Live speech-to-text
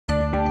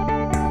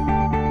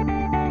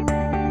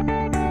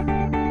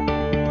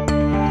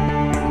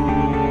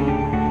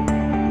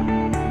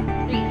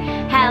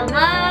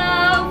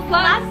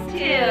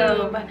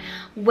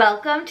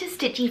Welcome to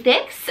Stitchy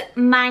Fix.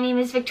 My name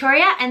is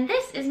Victoria and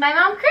this is my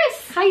mom,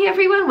 Chris. Hi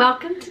everyone,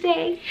 welcome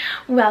today.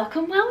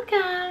 Welcome,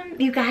 welcome.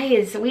 You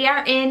guys, we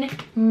are in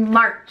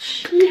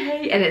March.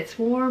 Yay, and it's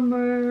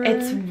warmer.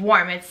 It's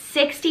warm. It's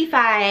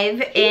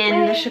 65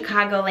 in the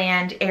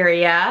Chicagoland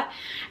area.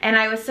 And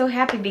I was so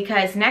happy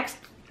because next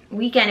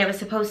weekend it was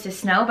supposed to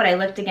snow, but I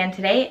looked again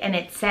today and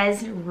it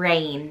says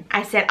rain.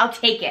 I said, I'll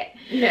take it.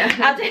 Yeah.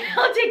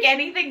 I'll take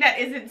anything that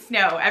isn't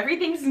snow.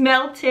 Everything's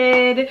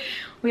melted.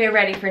 We are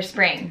ready for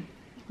spring.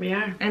 We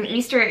are. And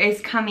Easter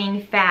is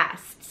coming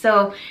fast.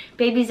 So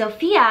baby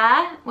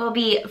Sophia will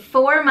be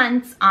 4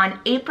 months on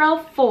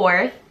April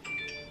 4th,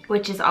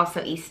 which is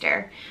also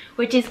Easter,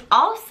 which is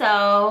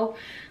also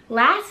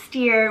last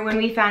year when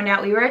we found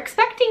out we were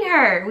expecting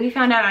her. We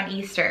found out on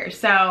Easter.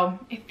 So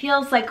it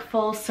feels like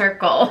full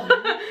circle.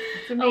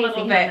 It's amazing a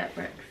little bit. how that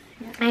works.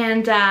 Yeah.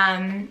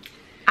 And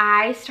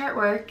I start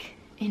work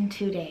in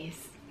 2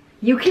 days.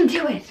 You can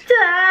do it.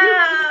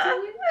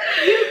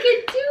 You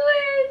can do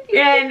it.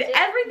 And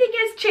everything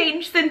has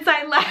changed since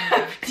I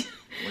left.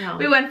 Wow.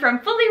 We went from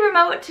fully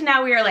remote to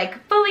now we are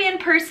like fully in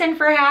person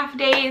for half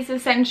days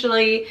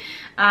essentially.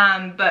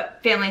 But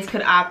families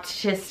could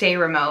opt to stay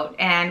remote,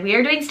 and we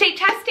are doing state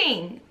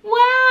testing.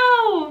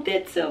 Wow,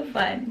 that's so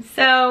fun.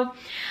 So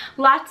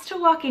lots to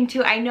walk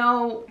into. I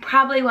know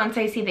probably once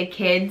I see the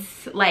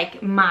kids,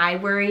 like my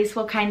worries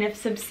will kind of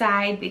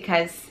subside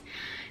because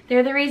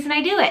they're the reason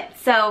I do it.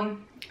 So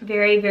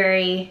very,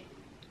 very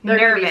They're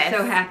nervous. gonna be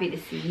so happy to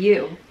see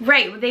you.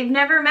 Right, they've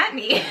never met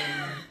me.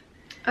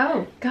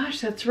 Oh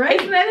gosh, that's right.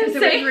 Isn't that Because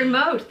it was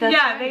remote. That's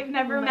yeah, right. they've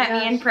never Oh my met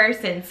me in gosh.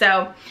 person.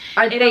 So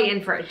Aren't they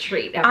in for a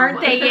treat? Everyone?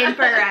 aren't they in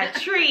for a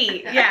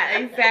treat? Yeah,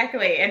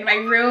 exactly. In my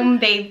room,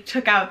 they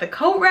took out the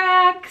coat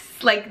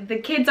racks. Like the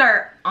kids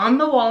are on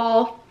the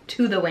wall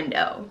to the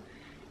window.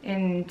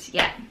 And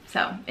yeah,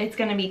 so it's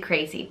gonna be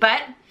crazy.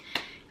 But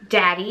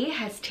Daddy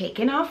has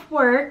taken off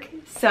work,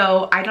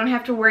 so I don't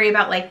have to worry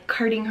about like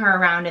carting her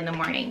around in the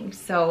morning.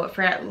 So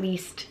for at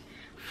least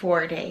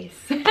 4 days.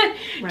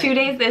 Right. 2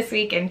 days this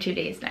week and 2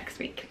 days next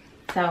week.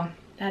 So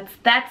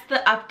that's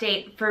the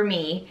update for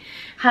me.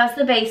 How's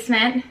the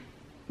basement?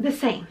 The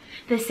same.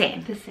 The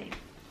same. The same.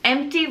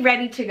 Empty,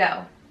 ready to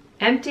go.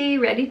 Empty,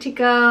 ready to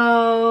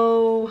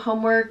go.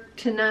 Homework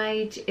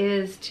tonight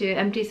is to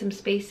empty some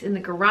space in the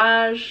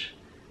garage.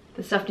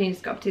 The stuff needs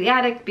to go up to the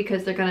attic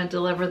because they're going to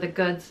deliver the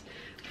goods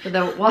for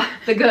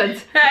the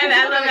goods.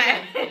 I love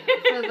it.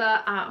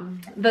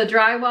 For the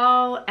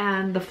drywall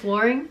and the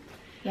flooring.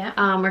 Yeah.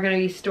 Are going to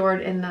be stored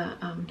in the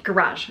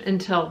garage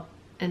until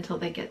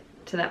they get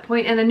to that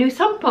point. And a new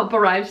sump pump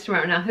arrives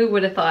tomorrow. Now, who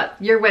would have thought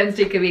your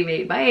Wednesday could be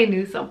made by a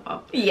new sump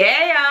pump?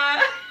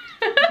 Yeah.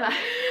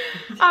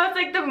 Oh, it's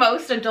like the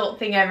most adult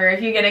thing ever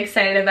if you get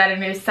excited about a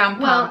new sump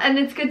pump. Well, and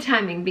it's good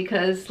timing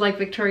because like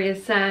Victoria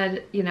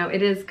said, you know,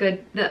 it is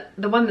good.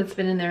 The one that's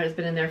been in there has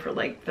been in there for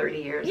like 30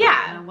 years. Yeah.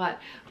 I don't know what.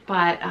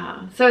 But,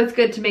 so it's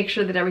good to make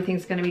sure that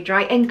everything's going to be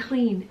dry and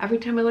clean. Every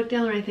time I look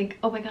down there, I think,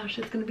 oh my gosh,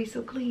 it's going to be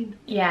so clean.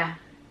 Yeah.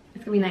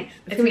 It's going to be nice.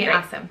 It's gonna be great.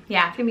 awesome.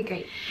 Yeah. It's going to be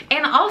great.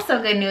 And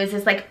also good news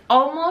is like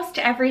almost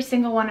every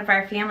single one of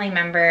our family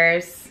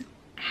members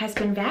has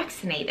been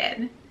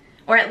vaccinated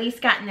or at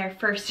least gotten their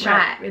first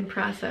shot. Right, in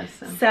process.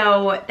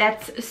 So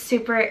that's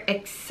super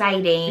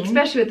exciting.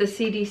 Especially with the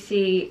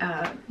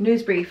CDC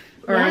news brief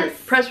or Yes.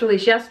 press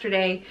release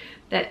yesterday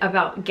that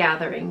about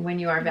gathering when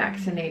you are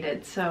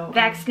vaccinated. So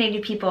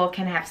vaccinated people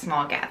can have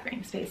small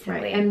gatherings basically.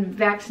 right, and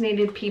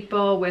vaccinated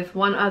people with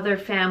one other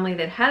family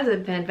that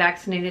hasn't been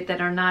vaccinated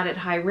that are not at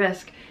high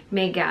risk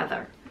may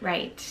gather.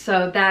 Right.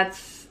 So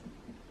that's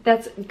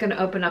going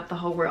to open up the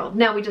whole world.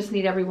 Now we just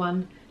need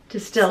everyone to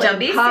still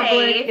be in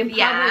public, safe. in public,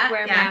 Yeah,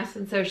 wear yeah. masks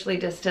and socially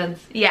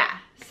distance. Yeah.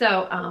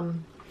 So,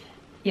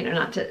 you know,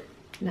 not to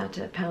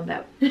pound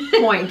that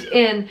point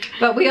in,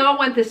 but we all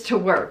want this to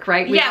work,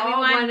 right? We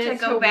all want to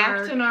go back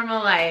work. to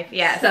normal life.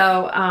 Yes.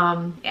 So,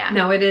 yeah.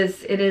 no, it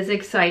is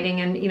exciting,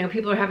 and you know,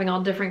 people are having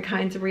all different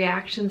kinds of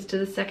reactions to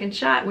the second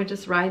shot. We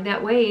just ride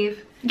that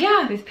wave,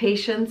 yeah, with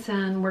patience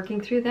and working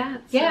through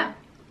that. So. Yeah,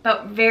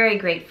 but very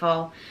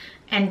grateful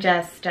and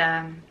just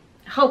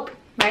hope,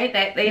 right?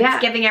 That it's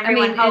giving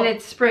everyone hope. And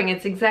it's spring.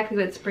 It's exactly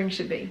what spring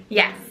should be.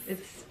 Yes.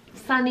 It's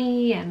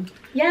sunny and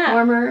yeah,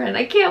 warmer, and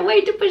I can't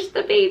wait to push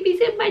the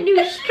babies in my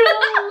new stroller.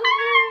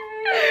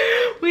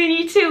 We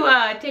need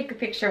to take a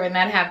picture when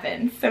that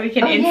happens so we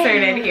can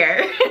insert it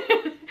here.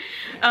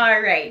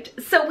 All right,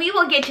 so we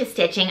will get to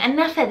stitching.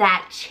 Enough of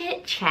that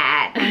chit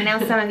chat. I know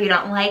some of you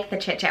don't like the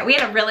chit chat. We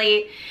had a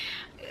really,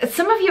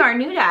 some of you are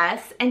new to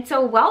us, and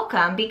so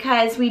welcome,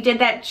 because we did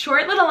that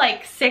short little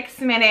like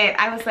 6-minute,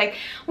 I was like,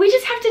 we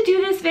just have to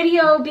do this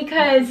video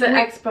because the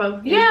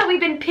expo. Yeah,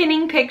 we've been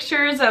pinning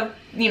pictures of,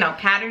 you know,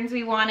 patterns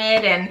we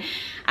wanted, and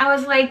I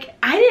was like,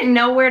 I didn't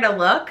know where to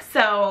look,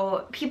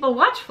 so people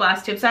watch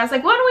Flosstube, so I was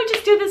like, why don't we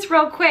just do this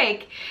real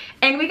quick?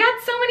 And we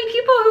got so many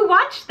people who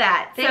watched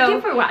that. Thank you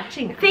for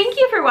watching us. Thank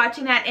you for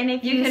watching that, and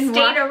if you can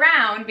stayed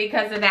around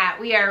because of that,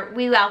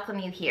 we welcome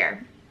you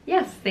here.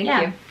 Yes, thank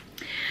you.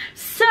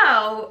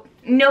 So,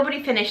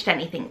 nobody finished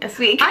anything this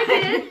week. I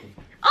did.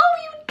 Oh,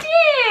 you did?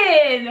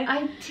 did.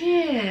 I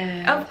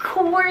did. Of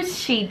course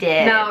she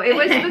did. No, it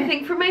was the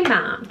thing for my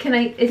mom.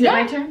 Is it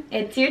my turn?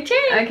 It's your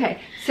turn. Okay,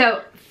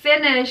 so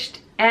finished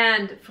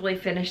and fully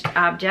finished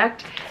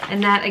object.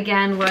 And that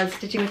again was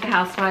Stitching with the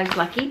Housewives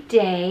Lucky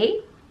Day.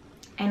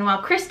 And while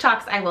Chris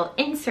talks, I will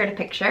insert a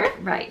picture.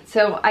 Right,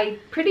 so I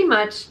pretty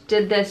much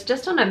did this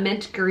just on a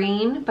mint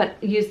green,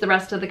 but used the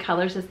rest of the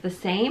colors as the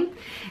same.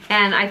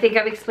 And I think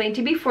I've explained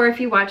to you before,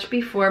 if you watched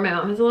before, my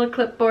mom has a little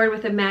clipboard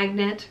with a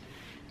magnet,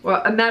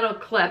 well, a metal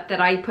clip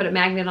that I put a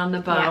magnet on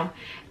the bow. Yeah.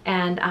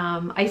 And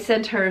I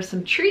sent her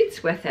some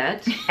treats with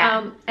it.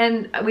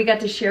 And we got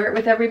to share it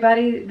with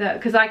everybody,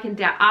 because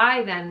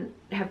I then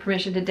have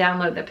permission to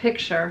download the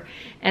picture,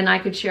 and I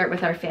could share it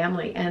with our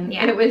family. And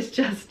it was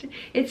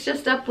it's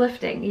just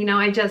uplifting. You know,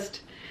 I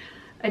just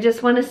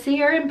want to see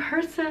her in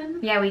person.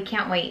 Yeah, we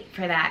can't wait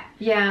for that.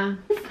 Yeah.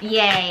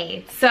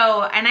 Yay.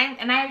 So, and I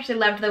actually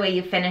loved the way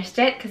you finished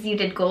it, because you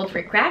did gold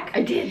rickrack.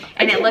 I did.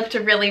 And it looked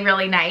really,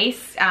 really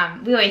nice.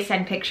 We always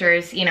send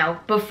pictures, you know,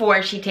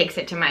 before she takes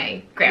it to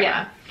my grandma.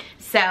 Yeah.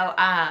 So,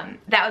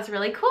 that was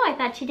really cool. I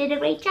thought you did a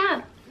great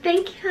job.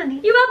 Thank you,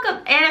 honey. You're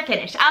welcome. And I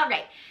finished. All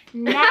right.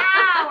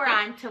 Now we're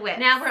on to whips.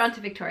 Now we're on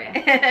to Victoria.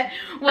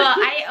 Well,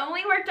 I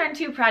only worked on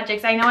 2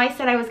 projects. I know I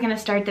said I was going to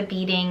start the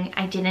beading.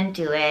 I didn't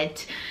do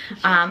it.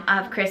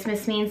 Of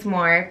Christmas Means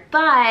More.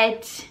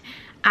 But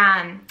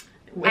I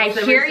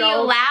hear you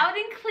loud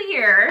and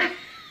clear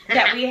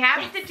that we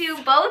have to do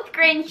both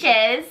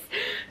Grinches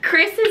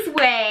Chris's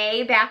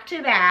way back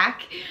to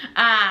back.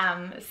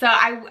 So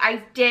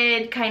I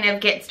did kind of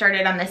get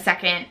started on the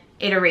second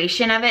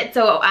iteration of it.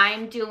 So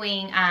I'm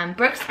doing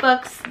Brooks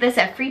Books, this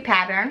a free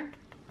pattern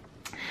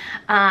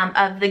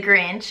of the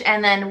Grinch,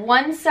 and then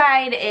one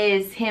side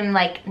is him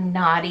like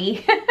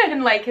naughty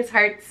and like his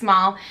heart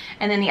small,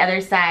 and then the other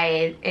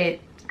side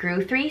it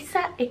grew 3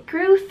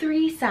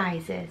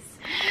 sizes.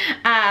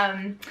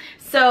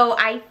 So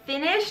I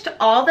finished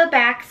all the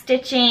back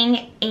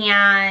stitching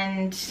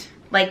and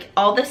like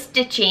all the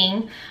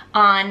stitching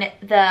on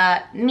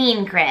the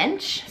Mean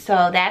Grinch,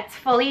 so that's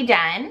fully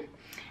done.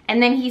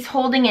 And then he's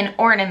holding an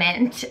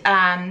ornament.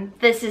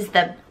 This is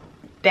the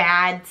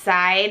bad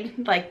side,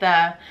 like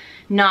the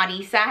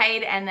naughty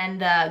side, and then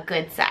the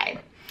good side.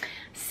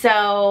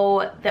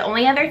 So the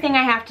only other thing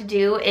I have to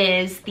do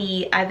is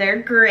the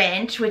other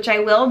Grinch, which I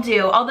will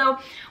do. Although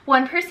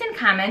one person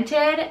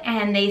commented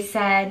and they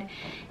said,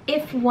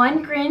 if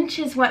one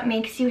Grinch is what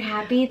makes you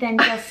happy, then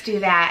just do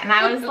that. And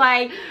I was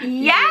like,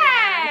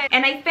 yes!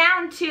 And I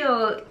found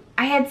too,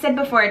 I had said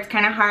before, it's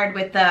kind of hard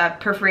with the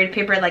perforated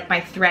paper, like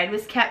my thread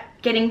was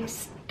kept getting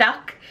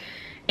stuck,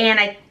 and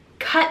I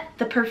cut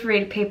the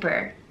perforated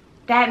paper.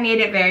 That made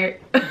it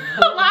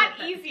a lot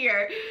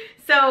easier.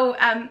 So,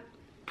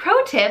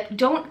 pro tip,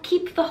 don't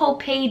keep the whole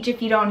page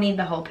if you don't need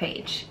the whole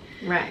page.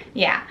 Right.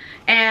 Yeah,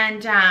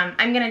 and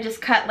I'm gonna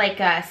just cut like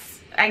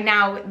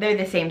now they're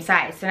the same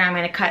size, so now I'm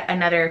gonna cut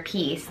another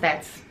piece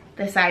that's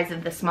the size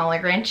of the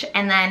smaller Grinch,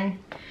 and then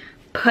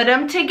put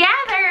them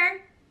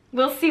together.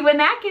 We'll see when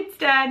that gets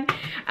done.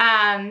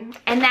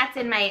 And that's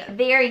in my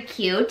very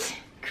cute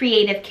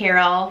Creative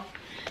Carol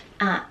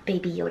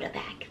Baby Yoda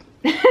bag,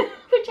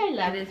 which I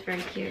love. It is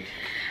very cute.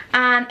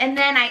 And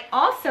then I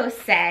also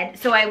said,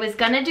 so I was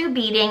gonna do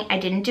beading. I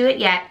didn't do it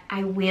yet.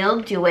 I will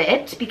do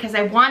it because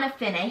I want to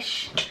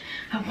finish.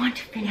 I want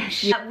to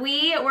finish.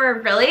 We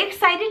were really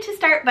excited to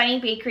start Bunny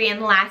Bakery,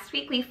 and last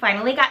week we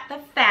finally got the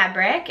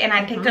fabric, and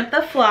I picked up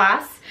the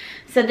floss.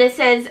 So this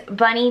is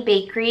Bunny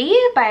Bakery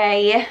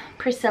by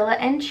Priscilla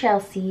and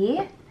Chelsea,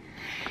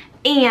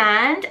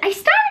 and I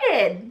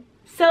started.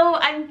 So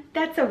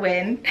that's a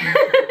win.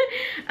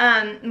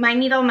 My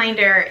needle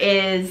minder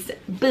is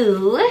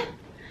Boo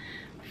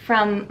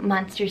from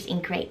Monsters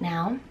Inc. right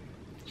now.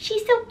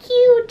 She's so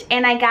cute.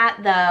 And I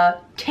got the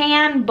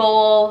tan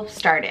bowl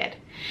started.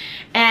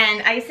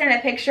 And I sent a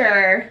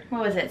picture,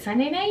 what was it,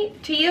 Sunday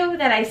night to you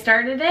that I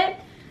started it?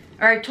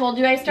 Or I told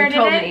you I started it?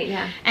 You told me,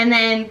 yeah. And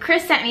then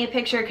Chris sent me a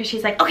picture because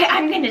she's like, okay,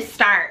 I'm gonna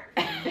start.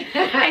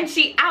 And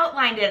she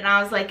outlined it, and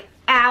I was like,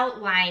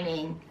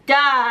 outlining,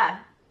 duh.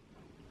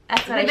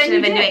 That's what I should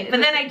have been doing.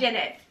 But then I did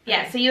it.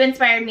 Yeah, so you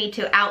inspired me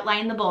to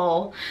outline the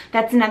bowl.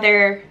 That's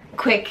another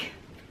quick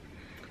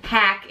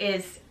hack,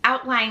 is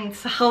outline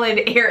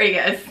solid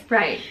areas.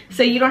 Right.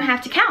 So you don't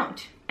have to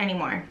count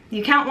anymore.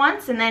 You count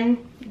once and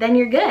then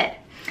you're good.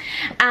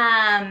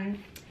 And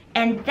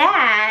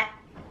that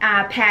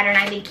pattern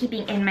I've been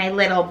keeping in my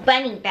little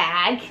bunny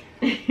bag.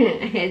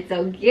 It's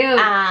so cute.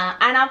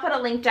 And I'll put a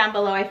link down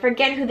below. I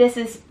forget who this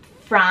is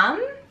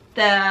from,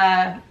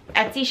 the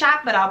Etsy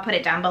shop, but I'll put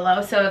it down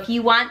below. So if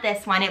you want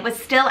this one, it was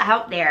still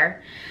out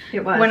there.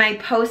 It was. When I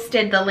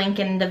posted the link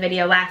in the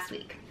video last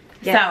week.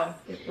 Yes.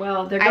 So,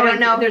 well, I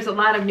don't know. There's a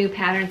lot of new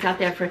patterns out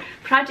there for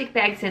project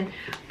bags, and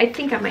I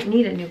think I might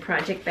need a new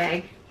project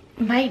bag.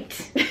 Might.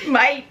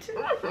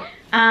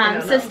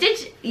 So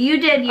Stitch, you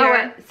did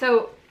your...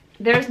 so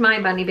there's my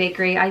Bunny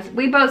Bakery.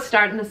 We both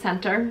start in the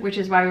center, which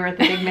is why we were at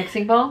the big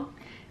mixing bowl.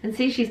 And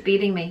see, she's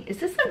beating me. Is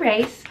this a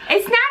race?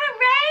 It's not a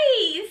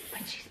race.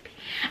 But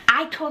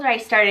I told her I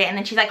started it, and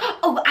then she's like,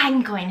 oh,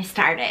 I'm going to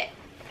start it.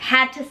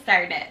 Had to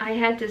start it. I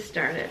had to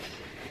start it.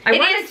 It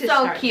is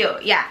so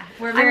cute. Yeah,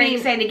 we're very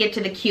excited to get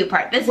to the cute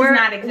part. This is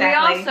not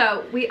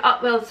exactly.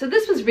 Well, so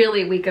this was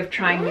really a week of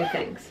trying new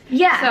things.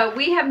 Yeah. So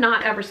we have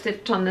not ever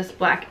stitched on this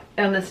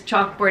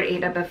chalkboard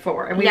Ada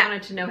before, and we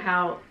wanted to know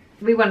how.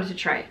 We wanted to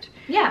try it.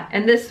 Yeah.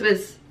 And this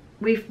was.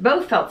 We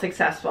both felt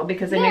successful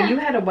because I know you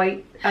had a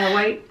white.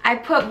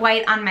 I put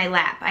white on my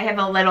lap. I have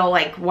a little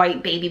like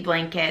white baby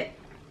blanket.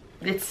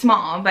 It's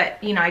small,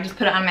 but you know, I just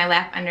put it on my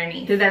lap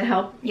underneath. Did that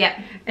help? Yep.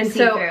 And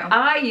so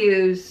I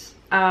use.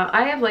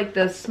 I have like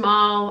the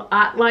small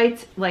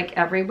lights like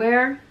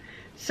everywhere.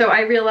 So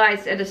I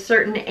realized at a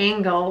certain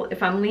angle,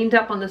 if I'm leaned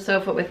up on the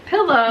sofa with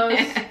pillows,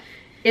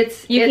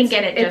 you can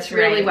get it just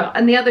really well.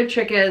 And the other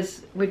trick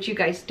is, which you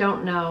guys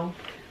don't know,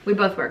 we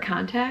both wear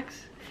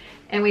contacts.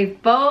 And we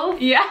both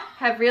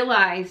have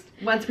realized,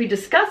 once we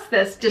discuss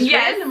this just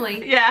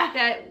randomly,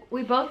 that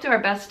we both do our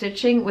best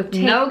stitching with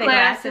no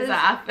glasses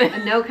off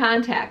and no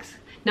contacts.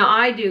 Now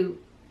I do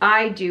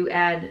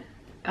add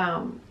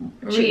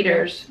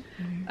cheaters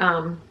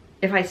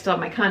if I still have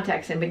my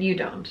contacts in, but you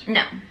don't.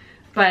 No.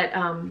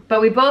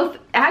 But we both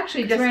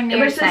actually just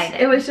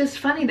it was just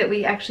funny that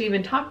we actually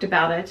even talked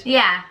about it.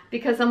 Yeah.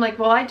 Because I'm like,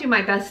 well, I do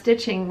my best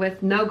stitching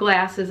with no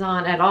glasses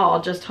on at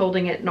all, just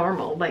holding it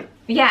normal, like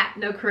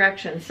no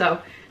correction. So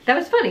that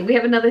was funny. We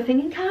have another thing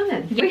in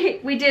common. Yeah.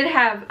 We did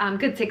have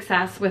good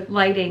success with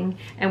lighting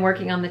and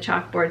working on the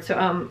chalkboard. So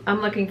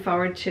I'm looking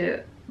forward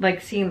to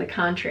like seeing the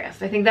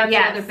contrast. I think that's the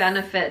other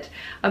benefit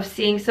of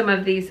seeing some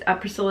of these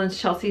Priscilla and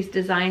Chelsea's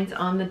designs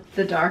on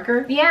the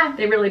darker. Yeah.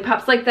 They really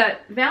pops. Like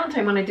that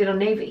Valentine one I did on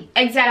navy.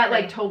 Exactly. That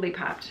like totally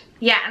popped.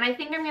 Yeah, and I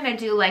think I'm gonna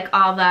do like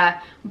all the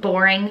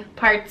boring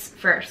parts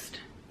first.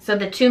 So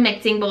the 2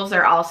 mixing bowls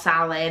are all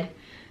solid,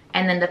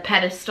 and then the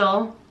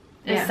pedestal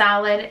is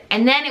solid,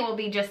 and then it will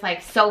be just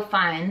like so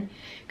fun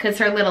because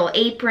her little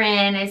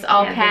apron is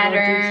all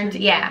patterned.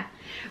 Yeah.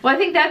 Well, I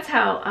think that's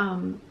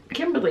how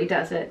Kimberly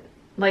does it.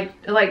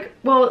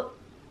 Well,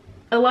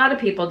 a lot of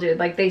people do.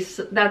 Like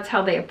that's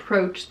how they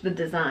approach the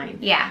design.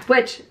 Yeah.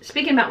 Which,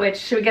 speaking about which,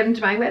 should we get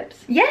into my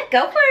whips? Yeah,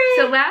 go for it.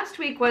 So last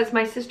week was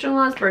my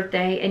sister-in-law's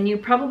birthday, and you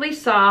probably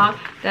saw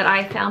that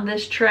I found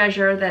this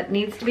treasure that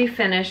needs to be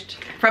finished.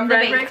 From the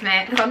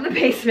basement. From the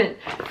basement.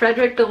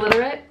 Frederick the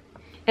Literate.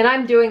 And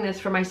I'm doing this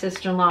for my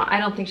sister-in-law. I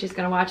don't think she's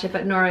gonna watch it,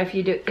 but Nora, if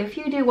you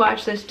do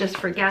watch this, just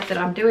forget that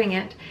I'm doing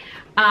it.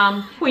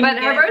 But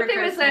her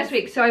birthday was last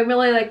week, so I'm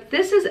really like,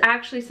 this is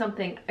actually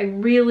something I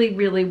really,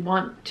 really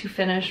want to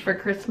finish for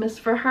Christmas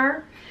for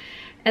her.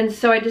 And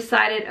so I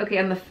decided, okay,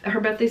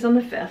 her birthday's on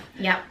the 5th.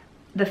 Yep.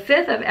 The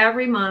 5th of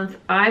every month,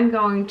 I'm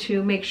going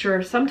to make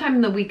sure sometime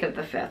in the week of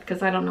the 5th,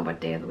 because I don't know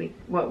what day of the week,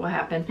 what will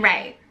happen.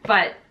 Right.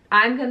 But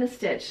I'm gonna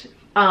stitch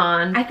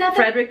on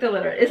Frederick the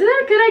Literate. Isn't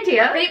that a good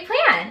idea? Great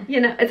plan. You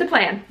know, it's a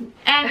plan.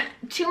 And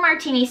 2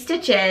 Martini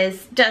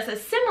Stitches does a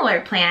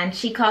similar plan.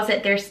 She calls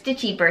it their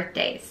Stitchy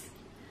birthdays.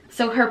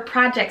 So her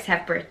projects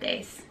have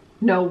birthdays.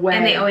 No way.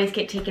 And they always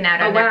get taken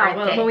out on their birthday.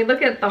 Well, when we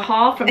look at the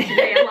haul from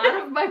today, a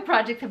lot of my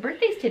projects have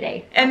birthdays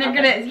today. And they're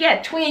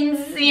gonna,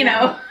 twins, you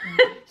know.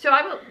 So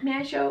may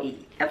I show?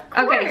 Of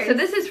course. Okay, so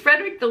this is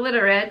Frederick the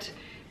Literate.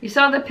 You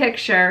saw the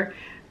picture.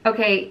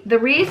 Okay, the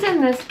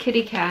reason this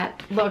kitty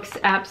cat looks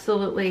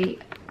absolutely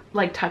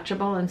like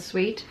touchable and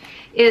sweet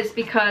is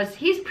because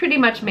he's pretty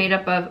much made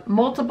up of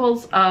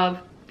multiples of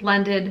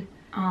blended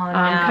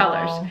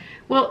colors.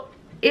 Well,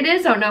 it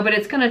is, but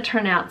it's gonna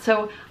turn out.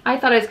 So I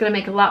thought I was gonna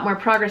make a lot more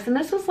progress, and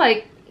this was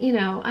like, you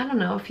know, I don't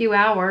know, a few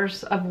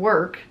hours of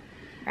work.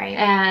 Right.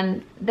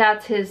 And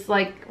that's his,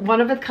 like, one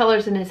of the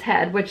colors in his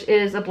head, which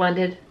is a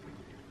blended,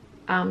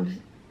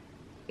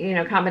 you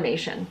know,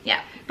 combination.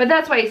 Yeah. But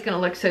that's why he's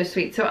gonna look so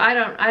sweet. So I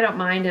don't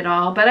mind at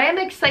all. But I am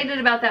excited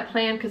about that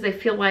plan because I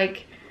feel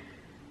like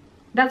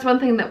that's one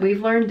thing that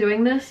we've learned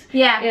doing this.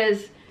 Yeah.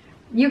 Is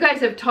you guys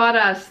have taught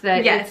us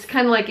that it's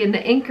kind of like in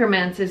the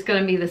increments is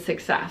gonna be the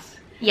success.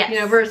 Yes. You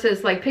know,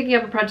 versus like picking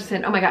up a project and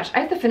saying, oh my gosh,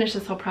 I have to finish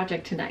this whole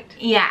project tonight.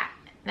 Yeah.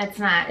 That's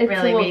not it's really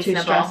a little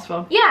reasonable. Too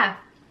stressful. Yeah.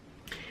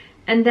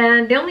 And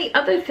then the only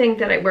other thing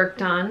that I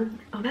worked on,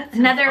 that's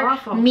another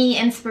awful. Me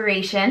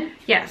inspiration.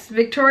 Yes,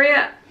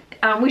 Victoria,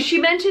 she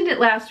mentioned it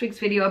last week's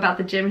video about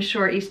the Jim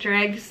Shore Easter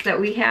eggs that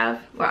we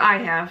have, or I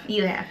have.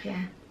 You have,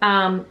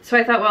 yeah. So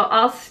I thought, well,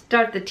 I'll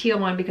start the teal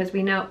one because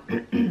we know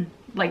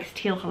likes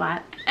teal a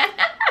lot.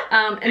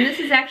 And this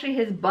is actually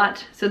his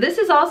butt. So this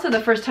is also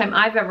the first time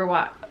I've ever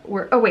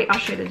oh wait, I'll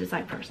show you the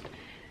design first.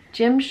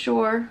 Jim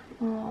Shore.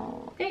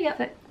 Oh, there you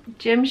go.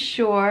 Jim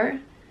Shore.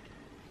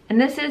 And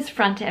this is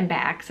front and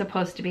back,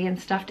 supposed to be, and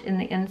stuffed in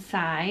the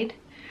inside.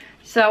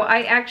 So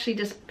I actually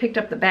just picked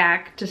up the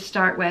back to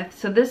start with.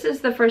 So this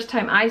is the first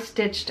time I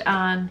stitched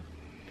on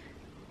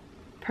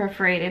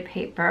perforated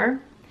paper.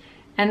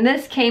 And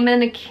this came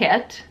in a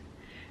kit.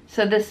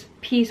 So this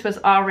piece was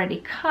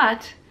already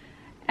cut.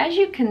 As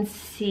you can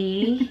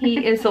see,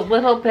 he is a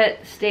little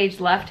bit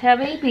stage left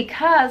heavy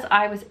because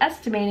I was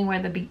estimating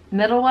where the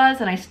middle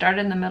was and I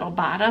started in the middle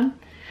bottom.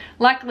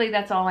 Luckily,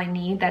 that's all I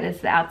need. That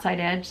is the outside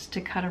edge to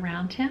cut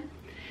around him.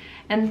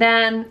 And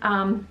then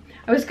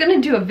I was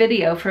going to do a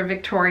video for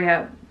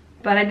Victoria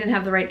but I didn't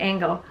have the right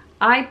angle.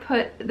 I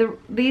put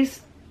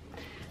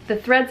the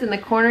threads in the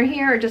corner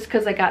here just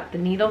because I got the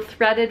needle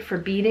threaded for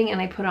beading,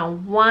 and I put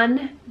on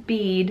one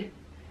bead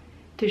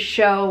to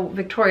show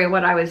Victoria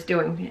what I was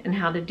doing and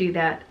how to do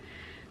that.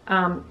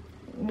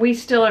 We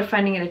still are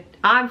finding it,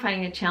 I'm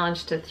finding a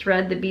challenge to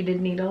thread the beaded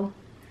needle.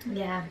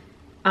 Yeah.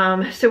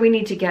 So we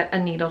need to get a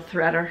needle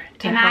threader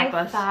to help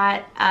us. And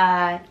I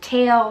thought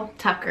tail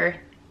tucker,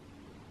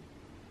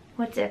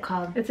 what's it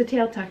called? It's a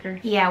tail tucker.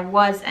 Yeah,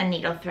 was a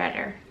needle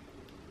threader.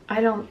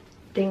 I don't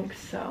think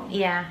so.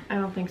 Yeah. I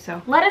don't think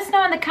so. Let us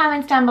know in the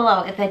comments down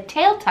below if a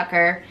tail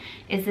tucker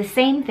is the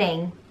same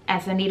thing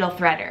as a needle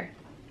threader.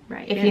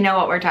 Right. If you know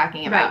what we're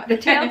talking about. Right. The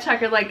tail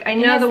tucker, like I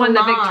know the one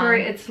that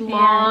Victoria, it's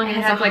long and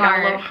it has like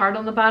a little heart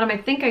on the bottom. I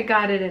think I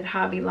got it at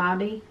Hobby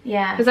Lobby.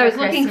 Yeah. Because I was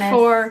looking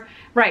for,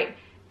 right.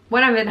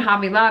 When I'm in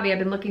Hobby Lobby, I've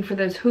been looking for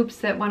those hoops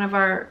that one of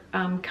our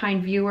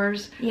kind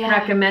viewers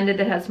recommended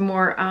that has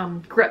more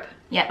grip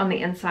on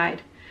the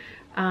inside.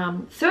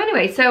 So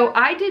anyway, so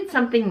I did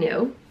something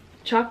new.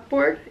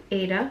 Chalkboard,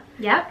 Ada,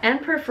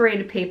 and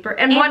perforated paper,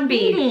 and one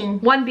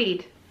bead. One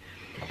bead.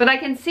 But I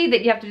can see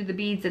that you have to do the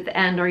beads at the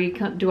end, or you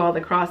can't do all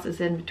the crosses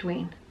in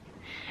between.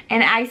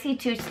 And I see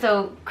too,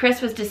 so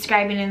Chris was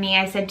describing to me,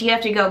 I said, do you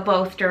have to go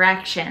both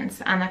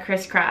directions on the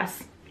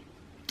crisscross?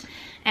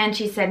 And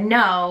she said,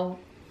 no,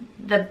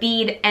 the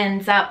bead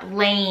ends up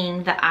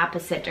laying the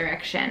opposite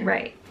direction.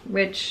 Right,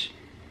 which,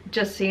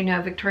 just so you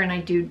know, Victoria and I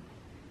do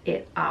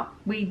it up.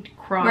 We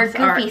cross.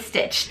 We're goofy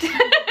stitched.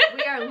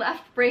 We are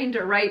left-brained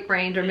or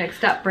right-brained or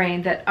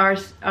mixed-up-brained,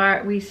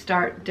 that we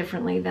start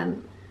differently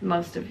than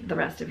most of the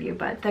rest of you,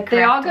 but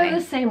they all go the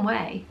same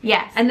way.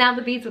 Yes. And now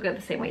the beads will go the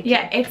same way too.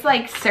 Yeah, it's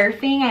like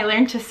surfing. I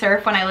learned to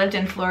surf when I lived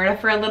in Florida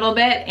for a little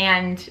bit,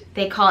 and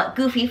they call it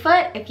goofy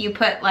foot if you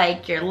put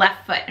like your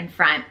left foot in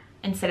front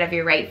instead of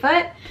your right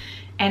foot.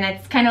 And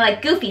it's kind of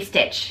like goofy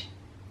stitch.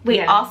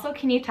 Wait, also,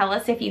 can you tell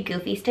us if you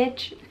goofy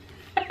stitch?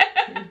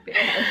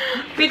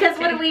 Because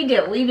what do?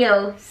 We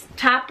do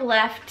top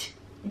left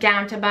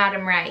down to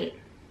bottom right.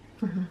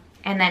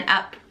 And then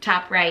up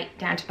top right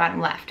down to bottom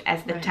left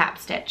as the top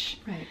stitch.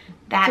 Right.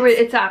 That's so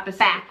it's opposite.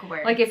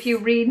 Backwards. Like if you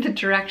read the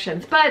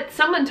directions. But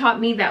someone taught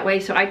me that way,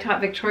 so I taught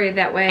Victoria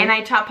that way. And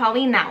I taught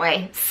Pauline that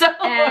way. So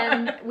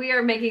and we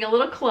are making a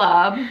little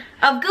club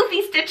of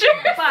goofy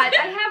stitchers. But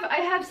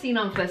I have seen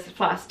on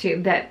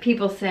Flosstube that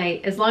people say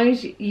as long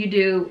as you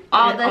do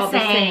all the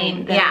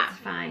same, that's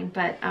fine.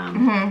 But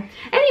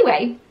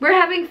anyway, we're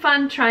having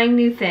fun trying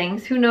new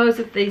things. Who knows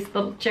if this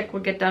little chick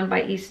will get done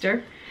by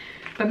Easter.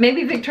 But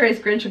maybe Victoria's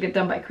Grinch will get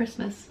done by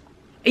Christmas.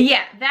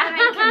 Yeah, that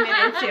I'm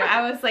committed to.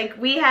 I was like,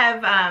 we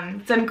have,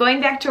 so I'm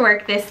going back to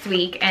work this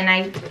week, and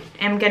I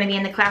am going to be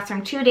in the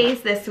classroom 2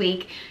 days this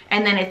week,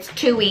 and then it's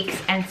 2 weeks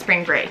and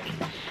spring break.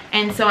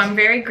 And so I'm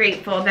very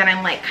grateful that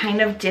I'm like kind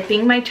of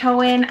dipping my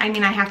toe in. I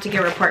mean, I have to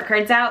get report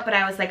cards out, but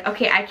I was like,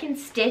 okay, I can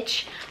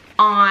stitch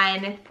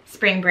on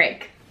spring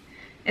break,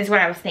 is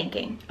what I was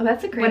thinking. Oh,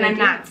 that's a great idea. When I'm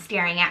not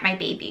staring at my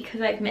baby,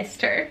 because I've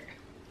missed her.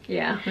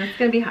 Yeah, that's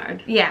going to be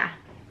hard. Yeah.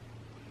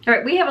 All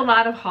right, we have a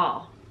lot of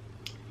haul.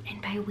 And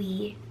by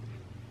we,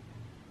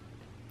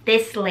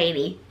 this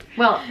lady.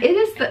 Well, it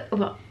is the,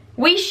 well.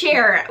 We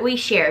share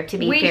to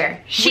be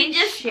fair. She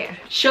just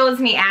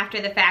shows me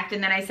after the fact,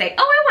 and then I say,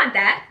 oh, I want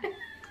that.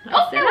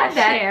 Oh, I want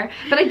that.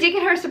 But I did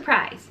get her a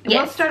surprise. And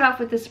yes. We'll start off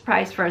with the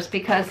surprise first,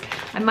 because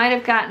I might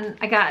have gotten,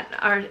 I got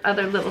our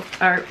other little,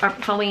 our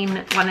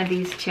Pauline one of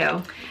these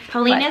too.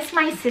 Pauline is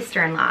my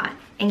sister-in-law,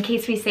 in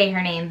case we say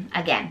her name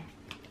again.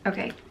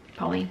 Okay,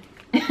 Pauline.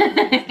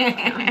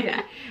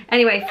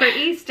 Anyway, for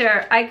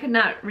Easter, I could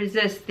not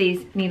resist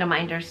these needle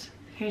minders.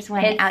 Here's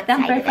one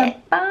outside of it.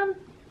 Thumper.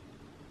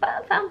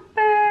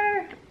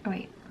 Oh,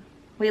 wait.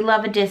 We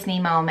love a Disney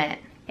moment.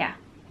 Yeah.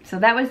 So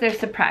that was their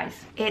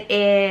surprise. It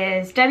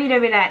is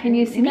www. Can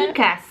you see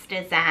Mika's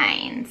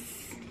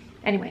Designs.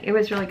 Anyway, it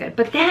was really good.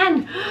 But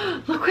then,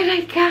 look what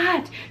I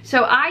got.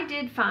 So I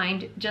did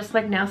find, just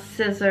like now,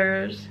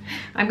 scissors.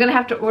 I'm going to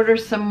have to order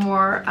some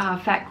more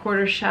Fat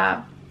Quarter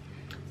Shop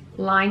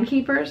line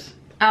keepers.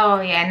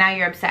 Oh yeah, now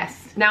you're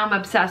obsessed. Now I'm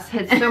obsessed.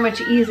 It's so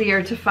much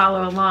easier to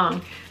follow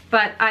along.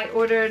 But I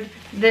ordered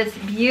this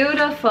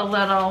beautiful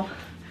little,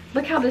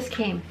 look how this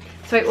came.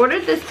 So I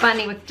ordered this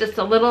bunny with just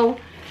a little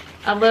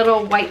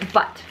white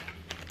butt.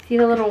 See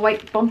the little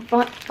white bump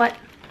butt?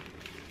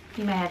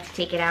 You might have to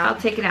take it out. I'll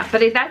take it out.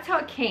 But that's how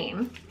it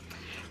came.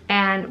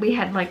 And we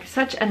had like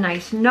such a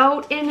nice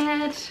note in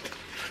it.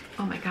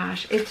 Oh my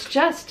gosh, it's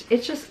just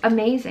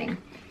amazing.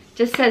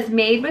 Just says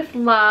made with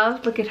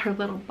love. Look at her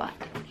little butt.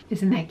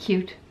 Isn't that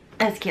cute?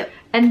 That's cute.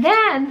 And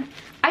then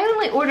I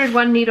only ordered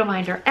one needle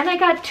minder, and I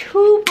got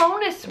 2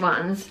 bonus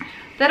ones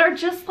that are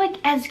just like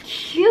as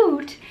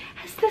cute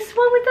as this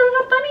one with the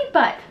little bunny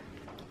butt.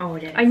 Oh,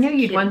 it is. I knew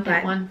you'd want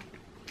that one.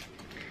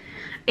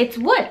 It's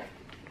wood.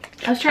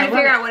 I was trying to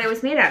figure out what it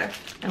was made out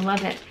of. I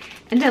love it.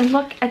 And then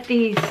look at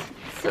these.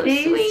 So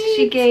these sweet.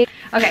 she gave.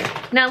 Okay,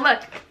 now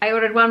look, I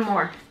ordered one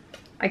more.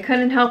 I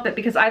couldn't help it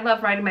because I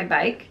love riding my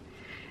bike.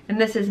 And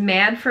this is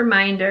Mad for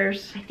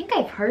Minders. I think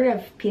I've heard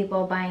of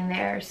people buying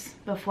theirs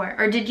before.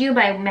 Or did you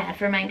buy Mad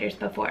for Minders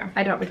before?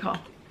 I don't recall.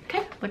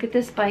 Okay. Look at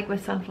this bike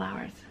with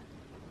sunflowers.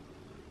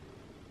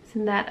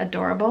 Isn't that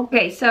adorable?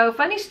 Okay, so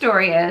funny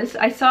story is,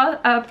 I saw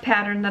a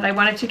pattern that I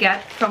wanted to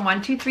get from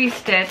 123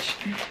 Stitch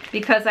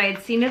because I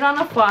had seen it on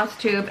a floss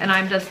tube and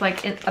I'm just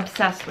like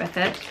obsessed with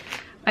it.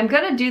 I'm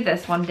gonna do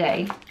this one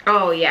day.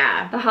 Oh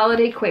yeah. The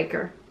Holiday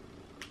Quaker.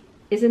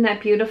 Isn't that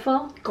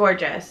beautiful?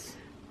 Gorgeous.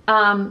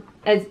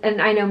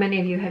 And I know many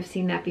of you have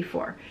seen that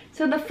before.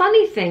 So the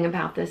funny thing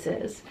about this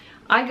is,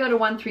 I go to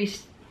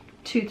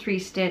 123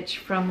 Stitch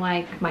from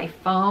like my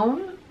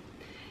phone,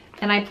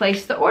 and I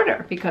place the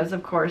order because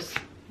of course,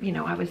 you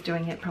know, I was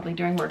doing it probably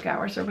during work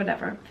hours or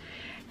whatever.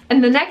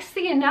 And the next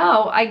thing you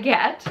know, I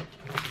get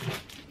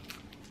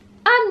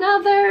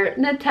another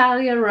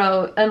Natalia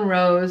and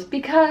Rose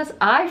because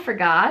I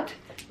forgot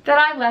that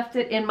I left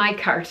it in my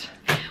cart.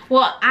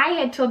 Well, I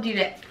had told you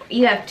that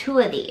you have 2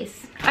 of these.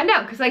 I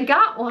know, because I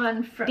got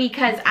one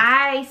because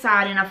I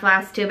saw it in a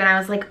floss tube and I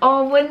was like,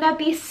 oh, wouldn't that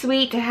be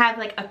sweet to have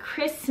like a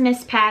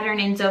Christmas pattern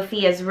in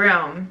Sophia's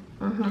room?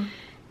 Mm-hmm.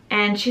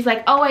 And she's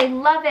like, oh, I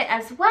love it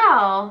as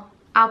well.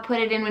 I'll put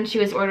it in when she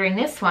was ordering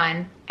this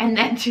one. And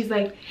then she's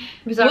like,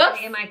 it was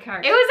already in my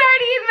cart. It was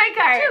already in my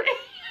cart.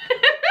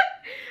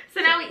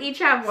 So now we each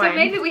have one. So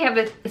maybe we have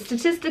a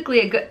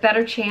statistically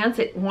better chance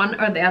at one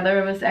or the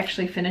other of us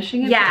actually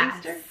finishing it for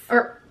Easter?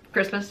 Or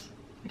Christmas.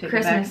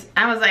 Christmas.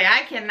 I was like,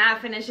 I cannot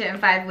finish it in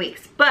 5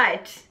 weeks.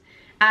 But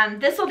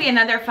this will be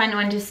another fun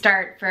one to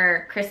start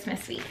for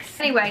Christmas weeks.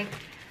 Anyway,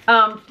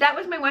 that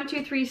was my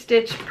 123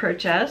 Stitch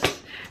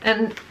purchase.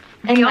 And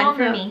one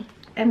for me.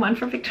 And one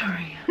for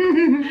Victoria.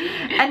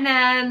 And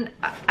then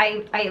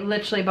I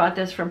literally bought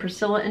this from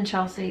Priscilla and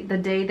Chelsea the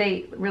day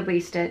they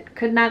released it.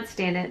 Could not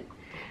stand it.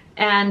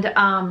 And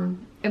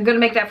I'm gonna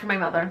make that for my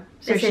mother.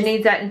 So she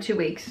needs that in 2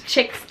 weeks.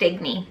 Chicks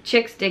Dig Me.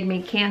 Chicks Dig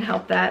Me, can't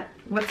help that.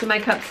 What's in my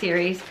cup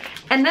series.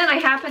 And then I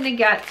happen to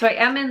get, so I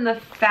am in the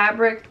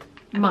fabric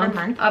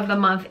of the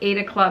month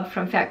Ada Club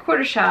from Fat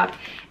Quarter Shop.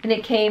 And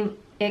it came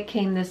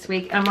this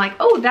week. And I'm like,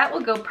 oh, that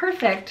will go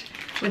perfect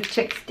with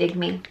Chicks Dig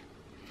Me.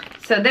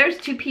 So there's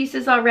 2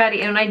 pieces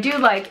already, and I do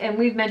like, and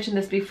we've mentioned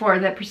this before,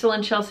 that Priscilla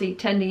and Chelsea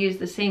tend to use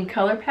the same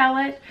color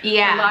palette.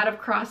 Yeah. A lot of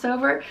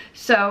crossover.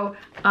 So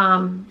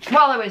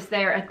while I was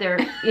there at their,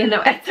 you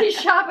know, Etsy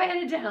shop, I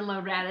had to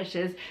download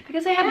radishes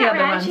because I have the other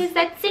radishes, ones.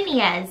 that's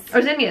zinnias.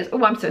 Or zinnias.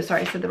 Oh, I'm so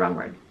sorry, I said the wrong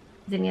word.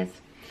 Zinnias.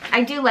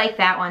 I do like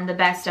that one the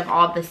best of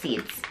all the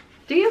seeds.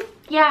 Do you?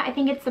 Yeah, I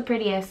think it's the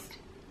prettiest.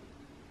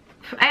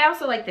 I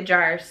also like the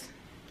jars.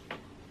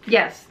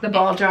 Yes, the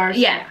ball jars.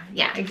 Yeah,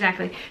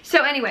 exactly.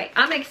 So anyway,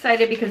 I'm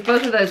excited because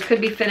both of those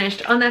could be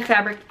finished on that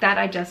fabric that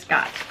I just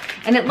got.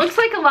 And it looks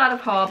like a lot of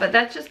haul, but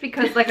that's just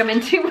because like I'm in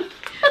 2...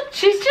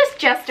 She's just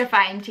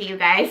justifying to you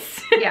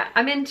guys. Yeah,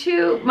 I'm in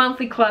 2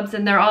 monthly clubs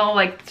and they're all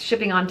like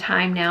shipping on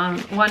time now.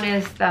 And one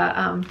is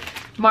the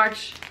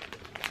March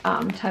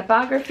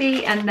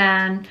typography and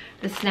then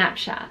the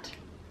Snapshot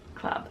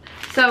Club.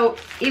 So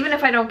even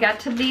if I don't get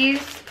to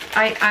these,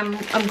 I'm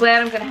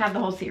glad I'm gonna have the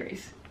whole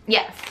series.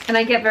 Yes. And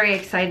I get very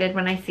excited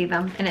when I see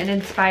them and it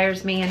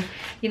inspires me. And,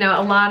 you know,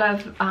 a lot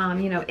of,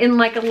 you know, in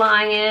like a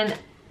lion,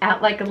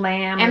 out like a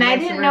lamb. And I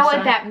didn't know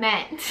what that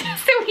meant. So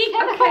we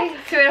had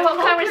a whole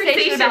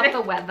conversation about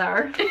the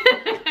weather.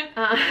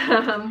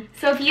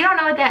 So if you don't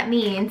know what that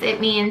means, it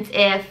means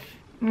if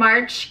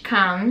March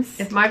comes.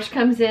 If March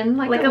comes in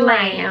like a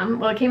lamb.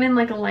 Well, it came in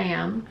like a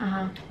lamb.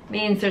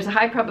 Means there's a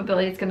high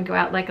probability it's going to go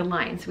out like a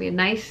lion. So we had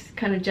nice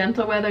kind of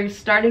gentle weather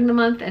starting the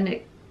month and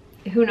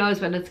who knows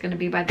when it's going to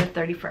be by the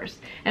 31st.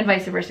 And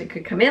vice versa. It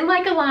could come in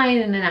like a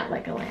lion and then out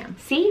like a lamb.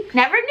 See?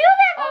 Never knew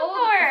that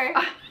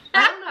before.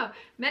 I don't know.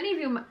 Many of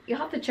you, you'll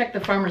have to check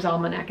the Farmer's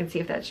Almanac and see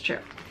if that's true.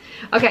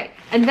 Okay,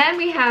 and then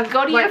we have...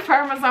 Go to your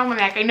Farmer's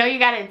Almanac. I know you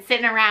got it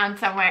sitting around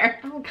somewhere.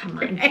 Oh, come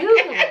on. Google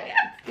it.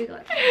 Google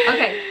it.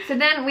 Okay, so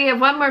then we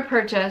have one more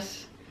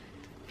purchase.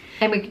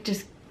 And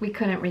we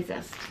couldn't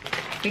resist.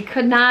 We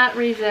could not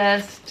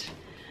resist.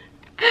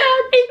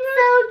 It's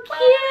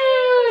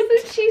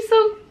so cute. She's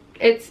so...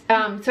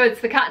 so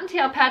it's the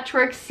Cottontail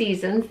Patchwork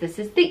Seasons. This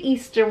is the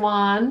Easter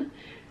one.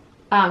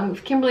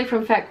 Kimberly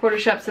from Fat Quarter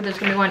Shop, so there's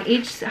going to be one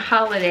each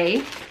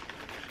holiday.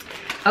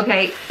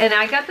 Okay, and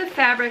I got the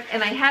fabric,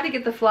 and I had to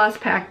get the floss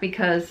pack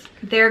because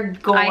they're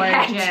gorgeous. I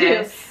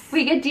had to.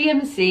 We get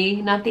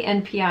DMC, not the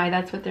NPI.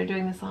 That's what they're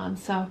doing this on.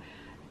 So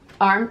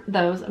aren't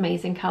those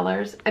amazing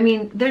colors? I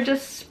mean, they're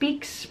just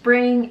speak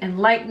spring and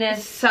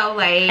lightness. So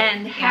light.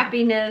 And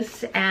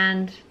happiness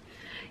and,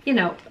 you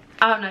know,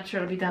 I'm not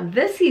sure it'll be done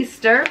this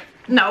Easter.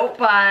 No,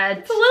 but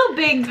it's a little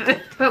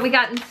big. But we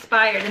got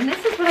inspired, and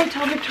this is what I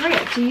told Victoria.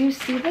 Do you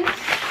see this?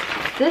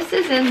 This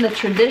is in the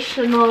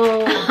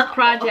traditional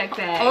project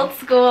bag. Old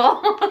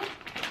school.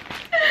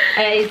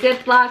 A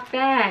Ziploc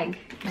bag.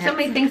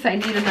 Somebody thinks I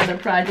need another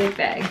project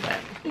bag, but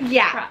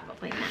yeah,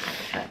 probably not.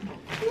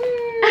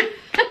 But.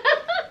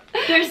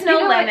 There's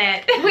no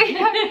limit.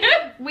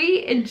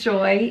 We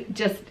enjoy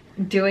just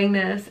doing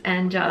this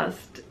and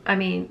just, I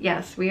mean,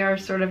 yes, we are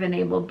sort of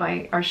enabled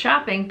by our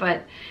shopping,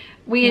 but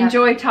We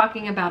enjoy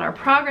talking about our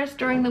progress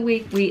during the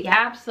week. We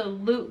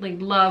absolutely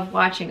love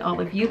watching all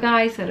of you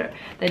guys that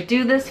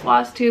do this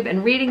Flosstube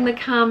and reading the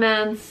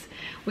comments.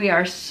 We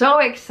are so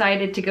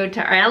excited to go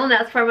to our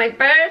LNS for my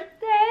birthday.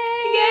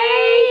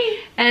 Yay!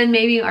 And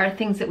maybe our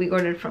things that we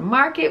ordered from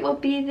Market will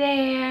be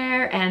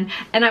there. And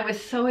I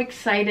was so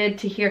excited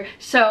to hear.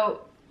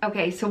 So,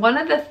 okay, so one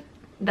of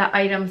the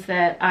items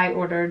that I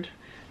ordered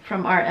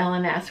from our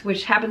LNS,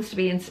 which happens to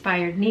be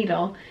Inspired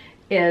Needle,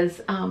 is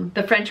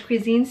the French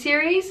Cuisine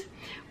series,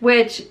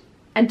 which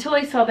until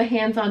I saw the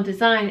hands-on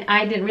design,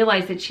 I didn't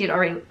realize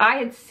that I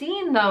had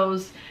seen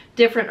those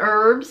different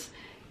herbs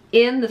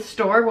in the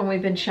store when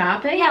we've been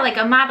shopping. Yeah, like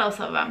a models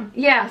of them.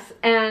 Yes,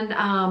 and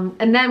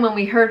then when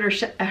we heard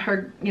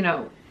her you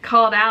know,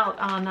 called out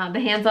on the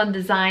hands-on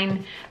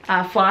design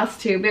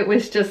Flosstube, it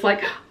was just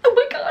like, oh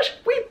my gosh,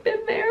 we've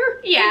been there.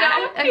 Yeah. You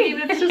know? I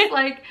mean, it's just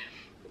like,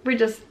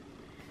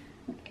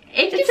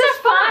 it's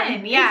just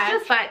fun. Yeah,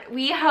 but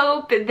we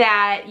hope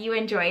that you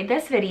enjoyed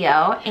this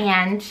video,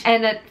 and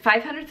at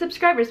 500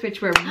 subscribers,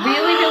 which we're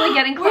really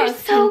getting close. We're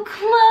so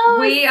close.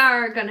 We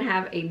are gonna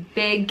have a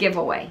big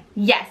giveaway.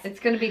 Yes, it's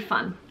gonna be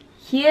fun.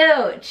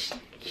 Huge.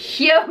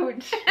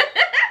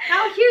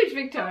 How huge,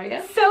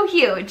 Victoria? So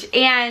huge,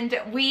 and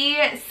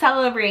we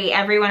celebrate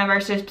every one of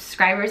our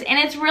subscribers, and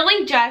it's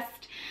really just.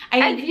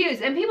 And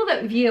views, and people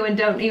that view and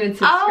don't even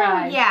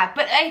subscribe. Oh yeah,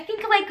 but I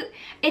think like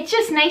it's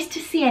just nice to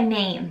see a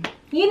name.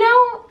 You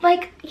know,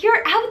 like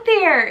you're out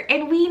there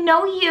and we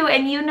know you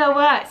and you know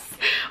us.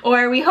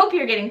 Or we hope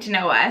you're getting to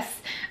know us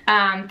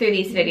through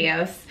these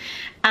videos.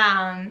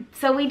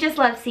 So we just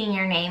love seeing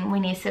your name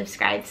when you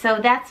subscribe. So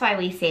that's why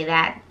we say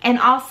that. And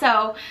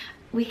also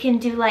we can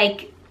do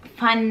like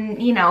fun,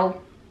 you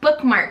know,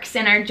 bookmarks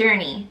in our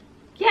journey.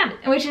 Yeah,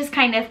 which is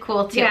kind of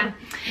cool too.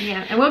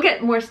 Yeah, and we'll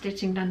get more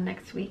stitching done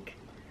next week.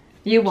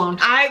 You won't.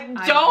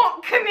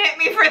 Don't commit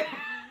me for that.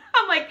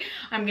 I'm like,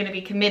 I'm gonna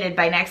be committed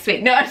by next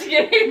week. No, I'm just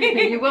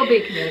kidding. You will be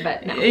committed,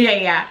 but no.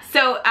 Yeah.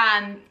 So,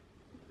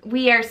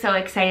 we are so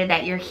excited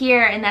that you're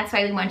here, and that's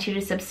why we want you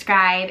to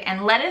subscribe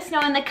and let us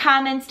know in the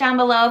comments down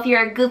below if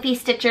you're a goofy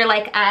stitcher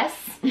like us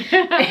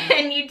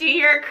and you do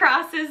your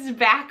crosses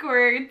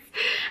backwards,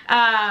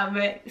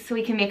 so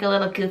we can make a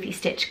little goofy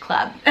stitch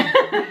club.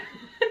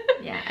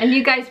 Yeah, and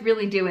you guys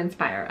really do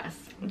inspire us.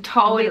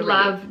 Totally.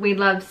 We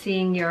love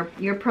seeing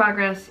your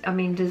progress. I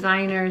mean,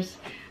 designers.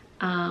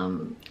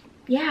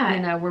 Yeah.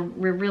 You know,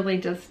 we're really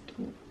just.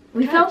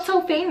 We felt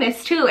so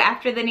famous too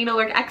after the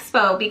Needlework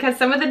Expo because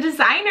some of the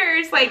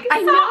designers like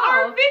saw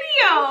our video.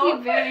 Thank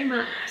you very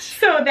much.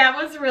 So that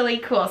was really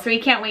cool. So we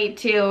can't wait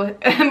to.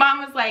 Mom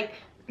was like,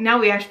 now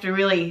we have to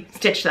really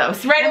stitch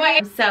those right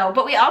away. So,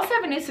 but we also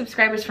have a new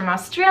subscribers from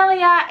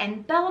Australia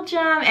and Belgium,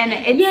 and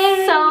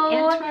it's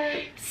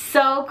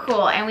so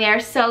cool. And we are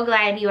so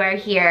glad you are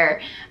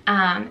here.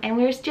 And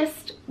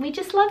we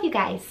just love you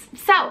guys.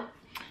 So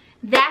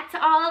that's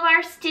all of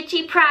our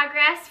stitchy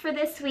progress for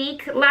this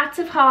week. Lots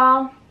of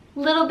haul,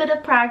 little bit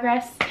of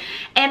progress,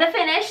 and a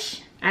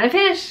finish.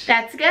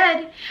 That's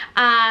good.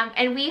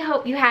 And we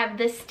hope you have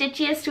the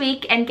stitchiest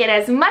week and get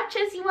as much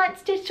as you want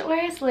stitched or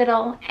as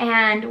little.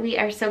 And we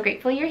are so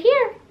grateful you're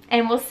here.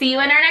 And we'll see you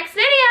in our next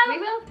video. We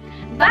will.